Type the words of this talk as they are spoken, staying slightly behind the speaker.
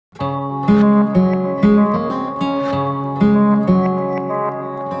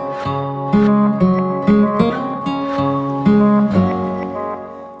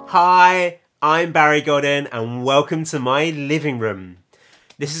Hi, I'm Barry Godin and welcome to my living room.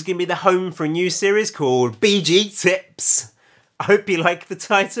 This is going to be the home for a new series called BG Tips. I hope you like the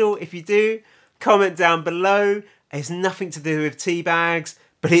title. If you do, comment down below. It's nothing to do with tea bags,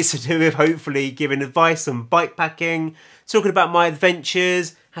 but it's to do with hopefully giving advice on bikepacking, talking about my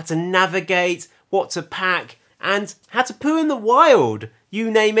adventures, how to navigate, what to pack, and how to poo in the wild. You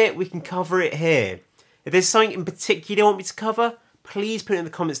name it, we can cover it here. If there's something in particular you want me to cover, please put it in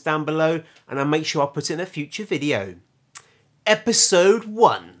the comments down below and I'll make sure I'll put it in a future video. Episode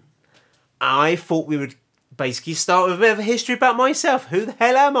 1. I thought we would basically start with a bit of a history about myself. Who the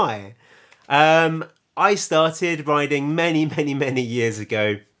hell am I? I started riding many years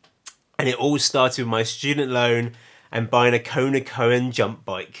ago, and it all started with my student loan and buying a Kona Cohen jump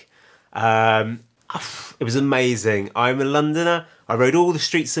bike. It was amazing. I'm a Londoner. I rode all the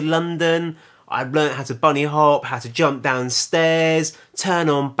streets of London. I learned how to bunny hop, how to jump downstairs, turn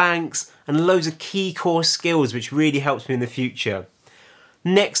on banks, and loads of key core skills which really helped me in the future.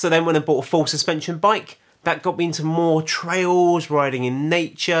 Next, I then went and bought a full suspension bike. That got me into more trails, riding in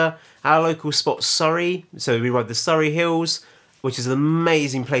nature. Our local spot, Surrey, so we ride the Surrey Hills, which is an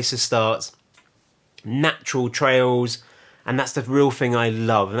amazing place to start. Natural trails, and that's the real thing I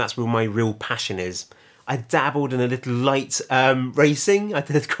love, and that's where my real passion is. I dabbled in a little light racing. I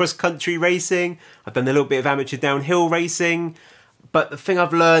did cross-country racing. I've done a little bit of amateur downhill racing. But the thing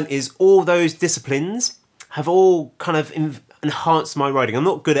I've learned is all those disciplines have all kind of enhanced my riding. I'm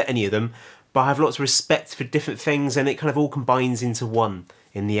not good at any of them, but I have lots of respect for different things, and it kind of all combines into one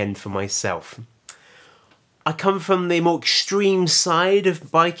in the end for myself. I come from the more extreme side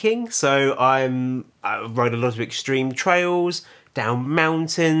of biking, so I ride a lot of extreme trails, down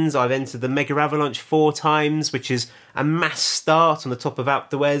mountains. I've entered the Mega Avalanche 4 times, which is a mass start on the top of Alpe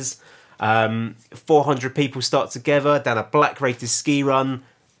d'Huez. 400 people start together down a black rated ski run.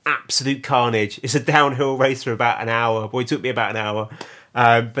 Absolute carnage. It's a downhill race for about an hour. Boy, it took me about an hour.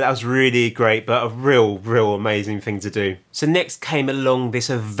 But that was really great, but a real amazing thing to do. So next came along this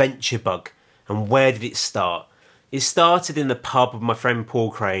adventure bug. And where did it start? It started in the pub with my friend Paul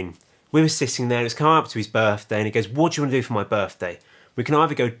Crane. We were sitting there, it's come up to his birthday, and he goes, what do you want to do for my birthday? We can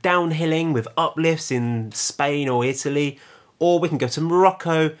either go downhilling with uplifts in Spain or Italy, or we can go to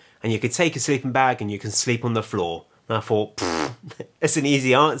Morocco, and you could take a sleeping bag and you can sleep on the floor. And I thought, that's an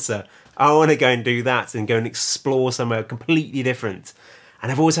easy answer. I want to go and do that and go and explore somewhere completely different.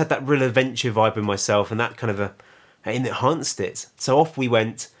 And I've always had that real adventure vibe in myself, and that kind of enhanced it. So off we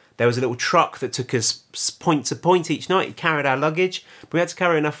went. There was a little truck that took us point to point each night. It carried our luggage. We had to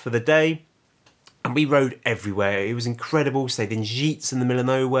carry enough for the day. And we rode everywhere. It was incredible. Stayed in gîtes in the middle of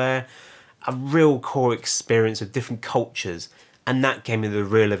nowhere. A real core experience of different cultures. And that gave me the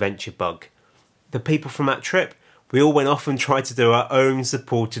real adventure bug. The people from that trip, we all went off and tried to do our own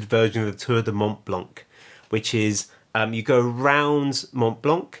supported version of the Tour de Mont Blanc. Which is, you go around Mont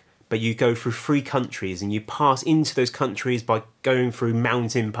Blanc, but you go through 3 countries and you pass into those countries by going through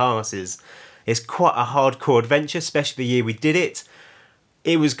mountain passes. It's quite a hardcore adventure, especially the year we did it.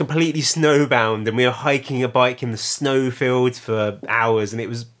 It was completely snowbound and we were hiking a bike in the snowfields for hours, and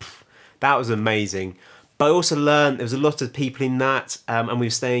that was amazing. But I also learned there was a lot of people in that, and we were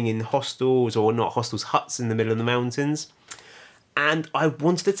staying in hostels, or not hostels, huts in the middle of the mountains. And I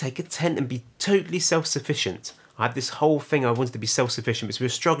wanted to take a tent and be totally self-sufficient. I had this whole thing, I wanted to be self-sufficient because we were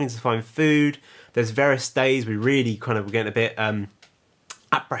struggling to find food. There's various days we really kind of were getting a bit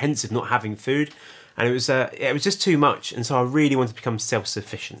apprehensive not having food. And it was just too much, and so I really wanted to become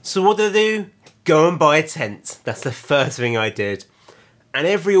self-sufficient. So what did I do? Go and buy a tent. That's the first thing I did. And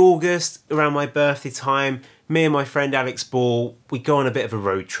every August, around my birthday time, me and my friend Alex Ball, we go on a bit of a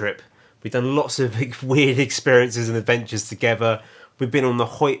road trip. We've done lots of weird experiences and adventures together. We've been on the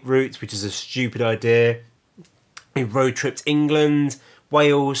Hoyt route, which is a stupid idea. We road tripped England,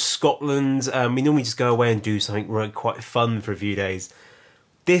 Wales, Scotland. We normally just go away and do something quite fun for a few days.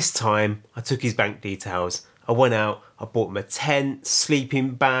 This time, I took his bank details. I went out, I bought him a tent,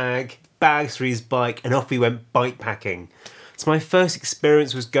 sleeping bag, bags for his bike, and off we went bikepacking. So my first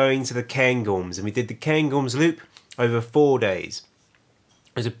experience was going to the Cairngorms, and we did the Cairngorms loop over 4 days.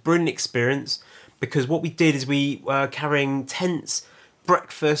 It was a brilliant experience because what we did is we were carrying tents,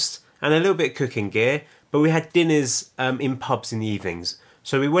 breakfast, and a little bit of cooking gear, but we had dinners in pubs in the evenings.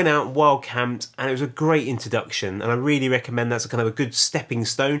 So we went out, wild camped, and it was a great introduction, and I really recommend that's a kind of a good stepping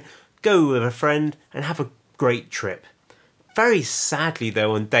stone. Go with a friend and have a great trip. Very sadly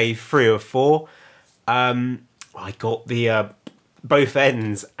though, on day 3 or 4, I got the both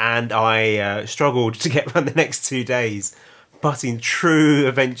ends, and I struggled to get around the next 2 days. But in true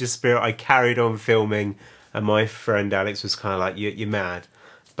adventure spirit, I carried on filming, and my friend Alex was kind of like, you're mad.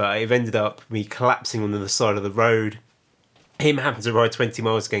 but it ended up me collapsing on the side of the road. Him happened to ride 20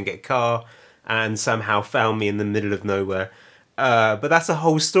 miles to go and get a car, and somehow found me in the middle of nowhere. But that's a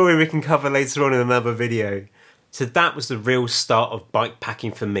whole story we can cover later on in another video. So that was the real start of bike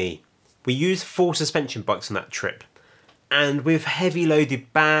packing for me. We used 4 suspension bikes on that trip, and with heavy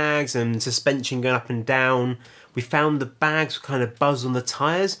loaded bags and suspension going up and down, we found the bags would kind of buzz on the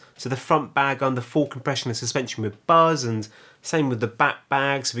tyres. So the front bag under full compression and suspension would buzz, and same with the back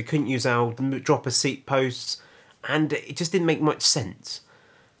bag, so we couldn't use our dropper seat posts, and it just didn't make much sense.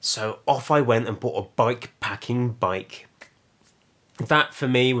 So off I went and bought a bike packing bike. That for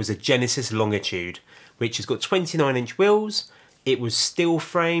me was a Genesis Longitude, which has got 29-inch wheels. It was steel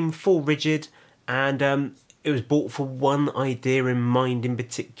frame, full rigid, and it was bought for one idea in mind in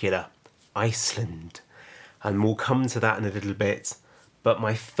particular: Iceland. And we'll come to that in a little bit. But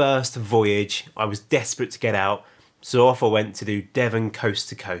my first voyage, I was desperate to get out, so off I went to do Devon coast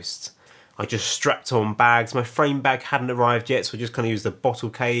to coast. I just strapped on bags. My frame bag hadn't arrived yet, so I just kind of used the bottle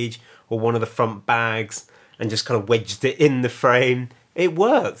cage or one of the front bags and just kind of wedged it in the frame. It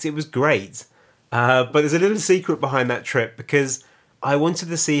worked, it was great. But there's a little secret behind that trip, because I wanted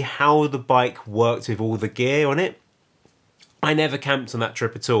to see how the bike worked with all the gear on it. I never camped on that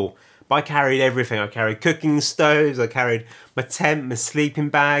trip at all, but I carried everything. I carried cooking stoves, I carried my tent, my sleeping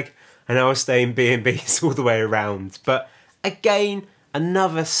bag, and I was staying B&Bs all the way around. But again,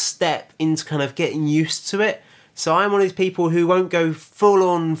 another step into kind of getting used to it. So I'm one of these people who won't go full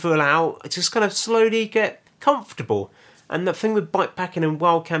on, full out, just kind of slowly get comfortable. And the thing with bike packing and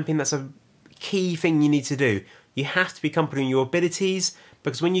wild camping, that's a key thing you need to do. You have to be confident in your abilities,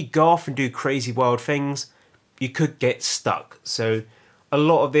 because when you go off and do crazy wild things, you could get stuck. So a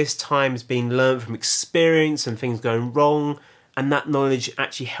lot of this time has been learned from experience and things going wrong, and that knowledge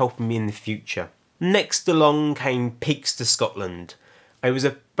actually helping me in the future. Next along came Peaks to Scotland. It was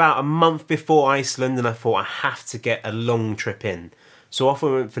about a month before Iceland, and I thought I have to get a long trip in. So off I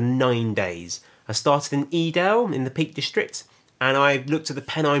went for 9 days. I started in Edale in the Peak District, and I looked at the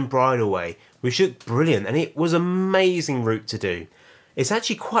Pennine Bridleway, which looked brilliant, and it was an amazing route to do. It's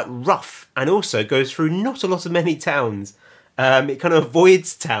actually quite rough, and also goes through not a lot of many towns. It kind of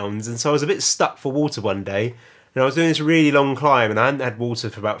avoids towns, and so I was a bit stuck for water one day, and I was doing this really long climb, and I hadn't had water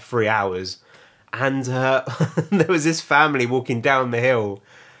for about 3 hours, and there was this family walking down the hill,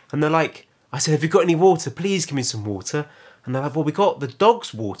 and they're like, I said, have you got any water? Please give me some water. And they're like, well, we got the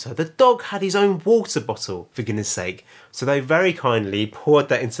dog's water. The dog had his own water bottle, for goodness sake. So they very kindly poured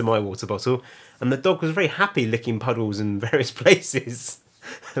that into my water bottle, and the dog was very happy licking puddles in various places.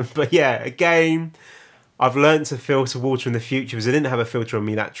 But yeah, again, I've learned to filter water in the future, because I didn't have a filter on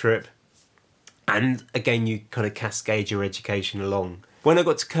me that trip. And again, you kind of cascade your education along. When I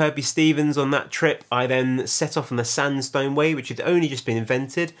got to Kirby Stevens on that trip, I then set off on the Sandstone Way, which had only just been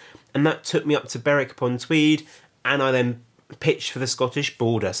invented, and that took me up to Berwick upon Tweed, and I then pitched for the Scottish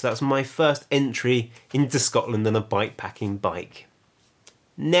border. So that's my first entry into Scotland on a bike packing bike.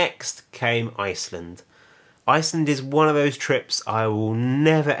 Next came Iceland. Iceland is one of those trips I will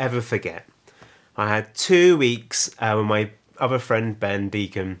never ever forget. I had 2 weeks with my other friend Ben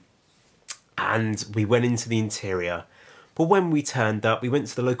Deacon, and we went into the interior. But when we turned up, we went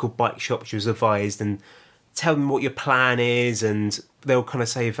to the local bike shop, which was advised, and tell them what your plan is, and they'll kind of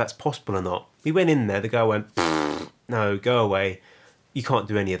say if that's possible or not. We went in there, the guy went, no, go away, you can't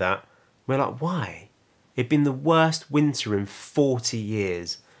do any of that. We're like, why? It'd been the worst winter in 40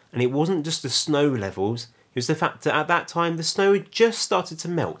 years, and it wasn't just the snow levels, it was the fact that at that time the snow had just started to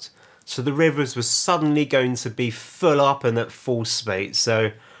melt, so the rivers were suddenly going to be full up and at full spate.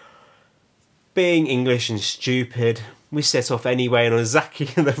 So being English and stupid, we set off anyway on exactly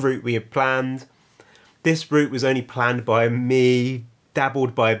the route we had planned. This route was only planned by me,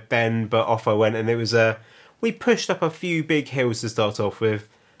 dabbled by Ben, but off I went, and it was we pushed up a few big hills to start off with,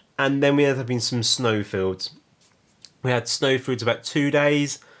 and then we ended up in some snowfields. We had snowfields about 2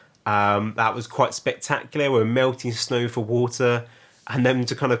 days. That was quite spectacular. We were melting snow for water, and then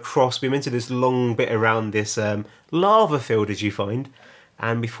to kind of cross, we went to this long bit around this lava field, as you find,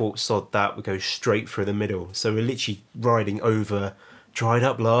 and we thought, sod that, we'd go straight through the middle. So we're literally riding over dried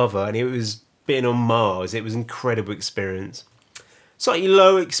up lava, and it was being on Mars. It was an incredible experience. Slightly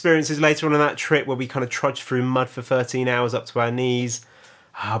low experiences later on in that trip, where we kind of trudged through mud for 13 hours up to our knees.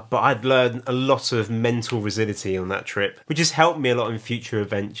 But I'd learned a lot of mental rigidity on that trip, which has helped me a lot in future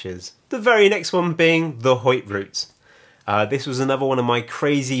adventures. The very next one being the Hoyt route. This was another one of my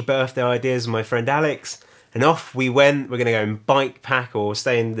crazy birthday ideas with my friend Alex, and off we went. We're going to go and bike pack or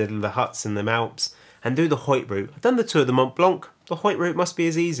stay in the huts in the Alps and do the Hoyt route. I've done the Tour de Mont Blanc. The Hoyt route must be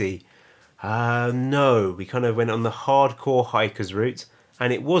as easy. No, we kind of went on the hardcore hikers route,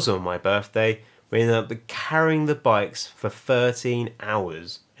 and it was on my birthday. We ended up carrying the bikes for 13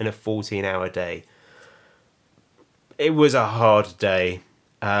 hours in a 14-hour day. It was a hard day.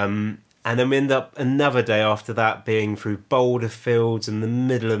 And then we ended up another day after that being through boulder fields in the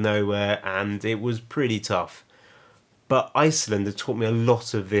middle of nowhere, and it was pretty tough. But Iceland had taught me a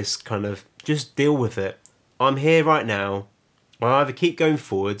lot of this kind of, just deal with it. I'm here right now. I either keep going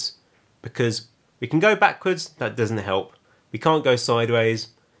forwards, because we can go backwards, that doesn't help. We can't go sideways,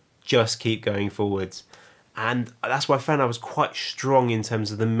 just keep going forwards. And that's why I found I was quite strong in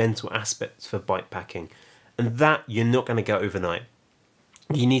terms of the mental aspects for bikepacking. And that you're not going to get overnight.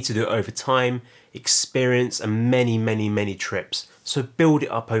 You need to do it over time, experience, and many, many, many trips. So build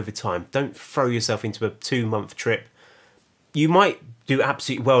it up over time. Don't throw yourself into a 2-month trip. You might do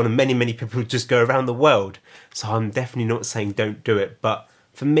absolutely well, and many, many people just go around the world. So I'm definitely not saying don't do it. But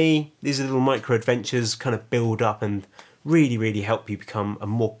for me, these little micro adventures kind of build up and really, really help you become a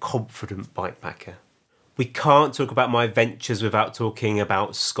more confident bikepacker. We can't talk about my adventures without talking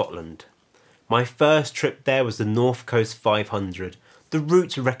about Scotland. My first trip there was the North Coast 500. The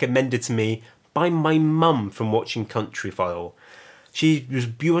route recommended to me by my mum from watching Countryfile. She was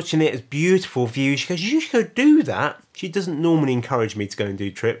watching it as beautiful views. She goes, you should go do that. She doesn't normally encourage me to go and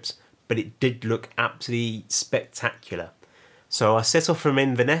do trips, but it did look absolutely spectacular. So I set off from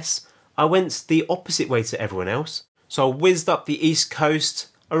Inverness. I went the opposite way to everyone else. So I whizzed up the east coast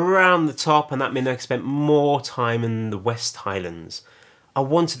around the top, and that meant I spent more time in the West Highlands. I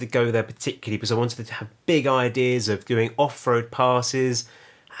wanted to go there particularly because I wanted to have big ideas of doing off-road passes,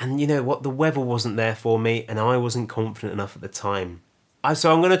 and you know what, the weather wasn't there for me and I wasn't confident enough at the time.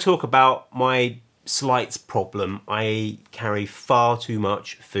 So I'm going to talk about my slight problem. I carry far too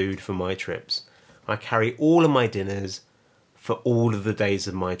much food for my trips. I carry all of my dinners for all of the days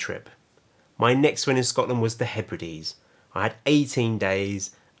of my trip. My next one in Scotland was the Hebrides. I had 18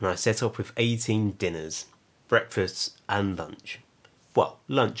 days and I set off with 18 dinners, breakfasts and lunch. Well,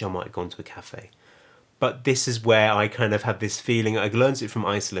 lunch I might have gone to a cafe. But this is where I kind of have this feeling, I learned it from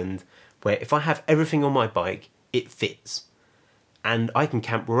Iceland, where if I have everything on my bike, it fits. And I can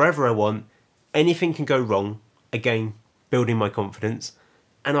camp wherever I want, anything can go wrong, again, building my confidence,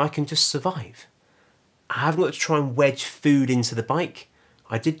 and I can just survive. I haven't got to try and wedge food into the bike.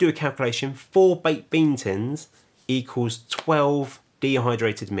 I did do a calculation, 4 baked bean tins equals 12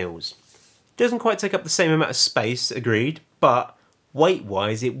 dehydrated meals. Doesn't quite take up the same amount of space, agreed, but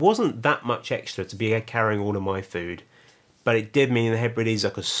weight-wise, it wasn't that much extra to be carrying all of my food. But it did mean in the Hebrides I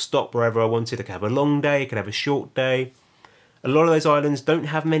could stop wherever I wanted. I could have a long day, I could have a short day. A lot of those islands don't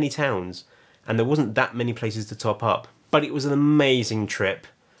have many towns, and there wasn't that many places to top up. But it was an amazing trip.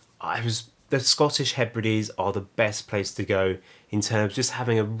 The Scottish Hebrides are the best place to go in terms of just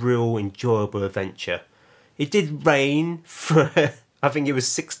having a real enjoyable adventure. It did rain for, I think it was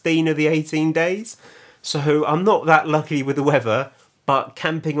 16 of the 18 days. So I'm not that lucky with the weather, but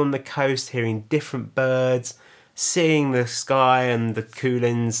camping on the coast, hearing different birds, seeing the sky and the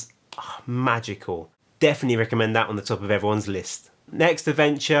coolings, magical. Definitely recommend that on the top of everyone's list. Next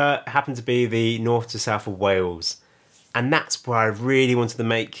adventure happened to be the north to south of Wales, and that's where I really wanted to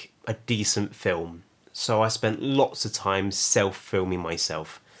make a decent film. So I spent lots of time self-filming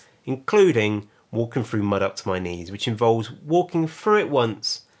myself, including walking through mud up to my knees, which involves walking through it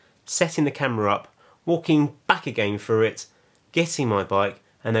once, setting the camera up, walking back again through it, getting my bike,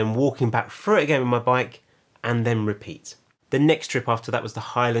 and then walking back through it again with my bike, and then repeat. The next trip after that was the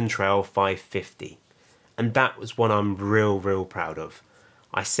Highland Trail 550, and that was one I'm real proud of.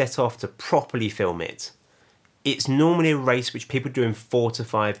 I set off to properly film it. It's normally a race which people do in 4 to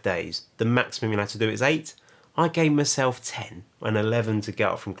 5 days. The maximum you're allowed to do is 8. I gave myself 10 and 11 to get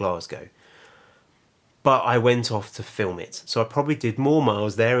up from Glasgow. But I went off to film it. So I probably did more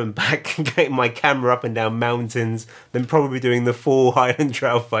miles there and back, getting my camera up and down mountains, than probably doing the full Highland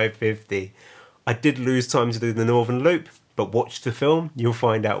Trail 550. I did lose time to do the Northern Loop, but watch the film, you'll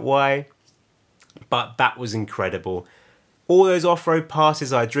find out why. But that was incredible. All those off-road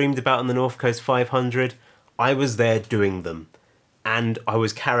passes I dreamed about on the North Coast 500, I was there doing them. And I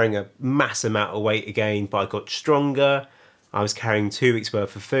was carrying a mass amount of weight again, but I got stronger. I was carrying 2 weeks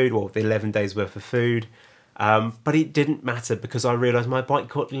worth of food, well, 11 days worth of food. But it didn't matter because I realised my bike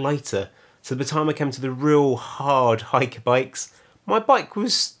got lighter. So by the time I came to the real hard hiker bikes, my bike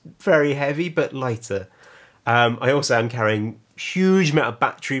was very heavy but lighter. I also am carrying huge amount of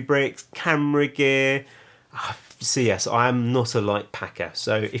battery bricks, camera gear. So yes, I am not a light packer.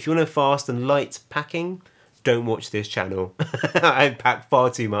 So if you want a fast and light packing, don't watch this channel. I pack far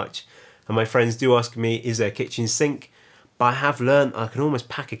too much. And my friends do ask me, is there a kitchen sink? But I have learned I can almost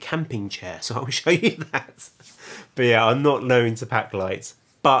pack a camping chair, so I will show you that. But yeah, I'm not known to pack light,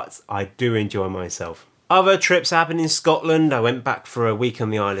 but I do enjoy myself. Other trips happened in Scotland. I went back for a week on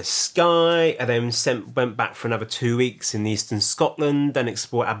the Isle of Skye, and then went back for another 2 weeks in eastern Scotland, then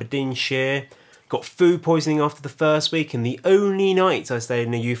explored Aberdeenshire. Got food poisoning after the first week, and the only night I stayed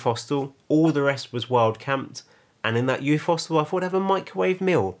in a youth hostel, all the rest was wild camped. And in that youth hostel, I thought I'd have a microwave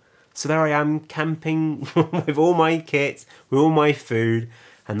meal. So there I am, camping with all my kit, with all my food.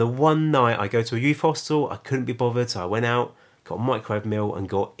 And the one night I go to a youth hostel, I couldn't be bothered, so I went out, got a microwave meal and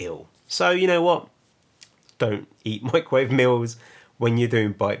got ill. So you know what? Don't eat microwave meals when you're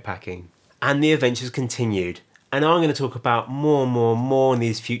doing bike packing. And the adventures continued. And I'm going to talk about more in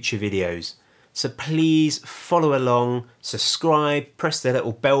these future videos. So please follow along, subscribe, press the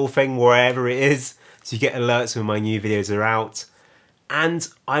little bell thing wherever it is so you get alerts when my new videos are out. And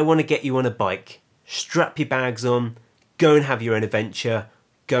I want to get you on a bike. Strap your bags on, go and have your own adventure,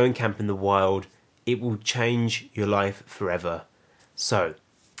 go and camp in the wild. It will change your life forever. So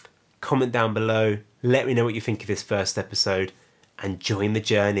comment down below, let me know what you think of this first episode, and join the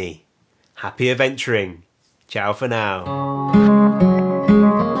journey. Happy adventuring. Ciao for now.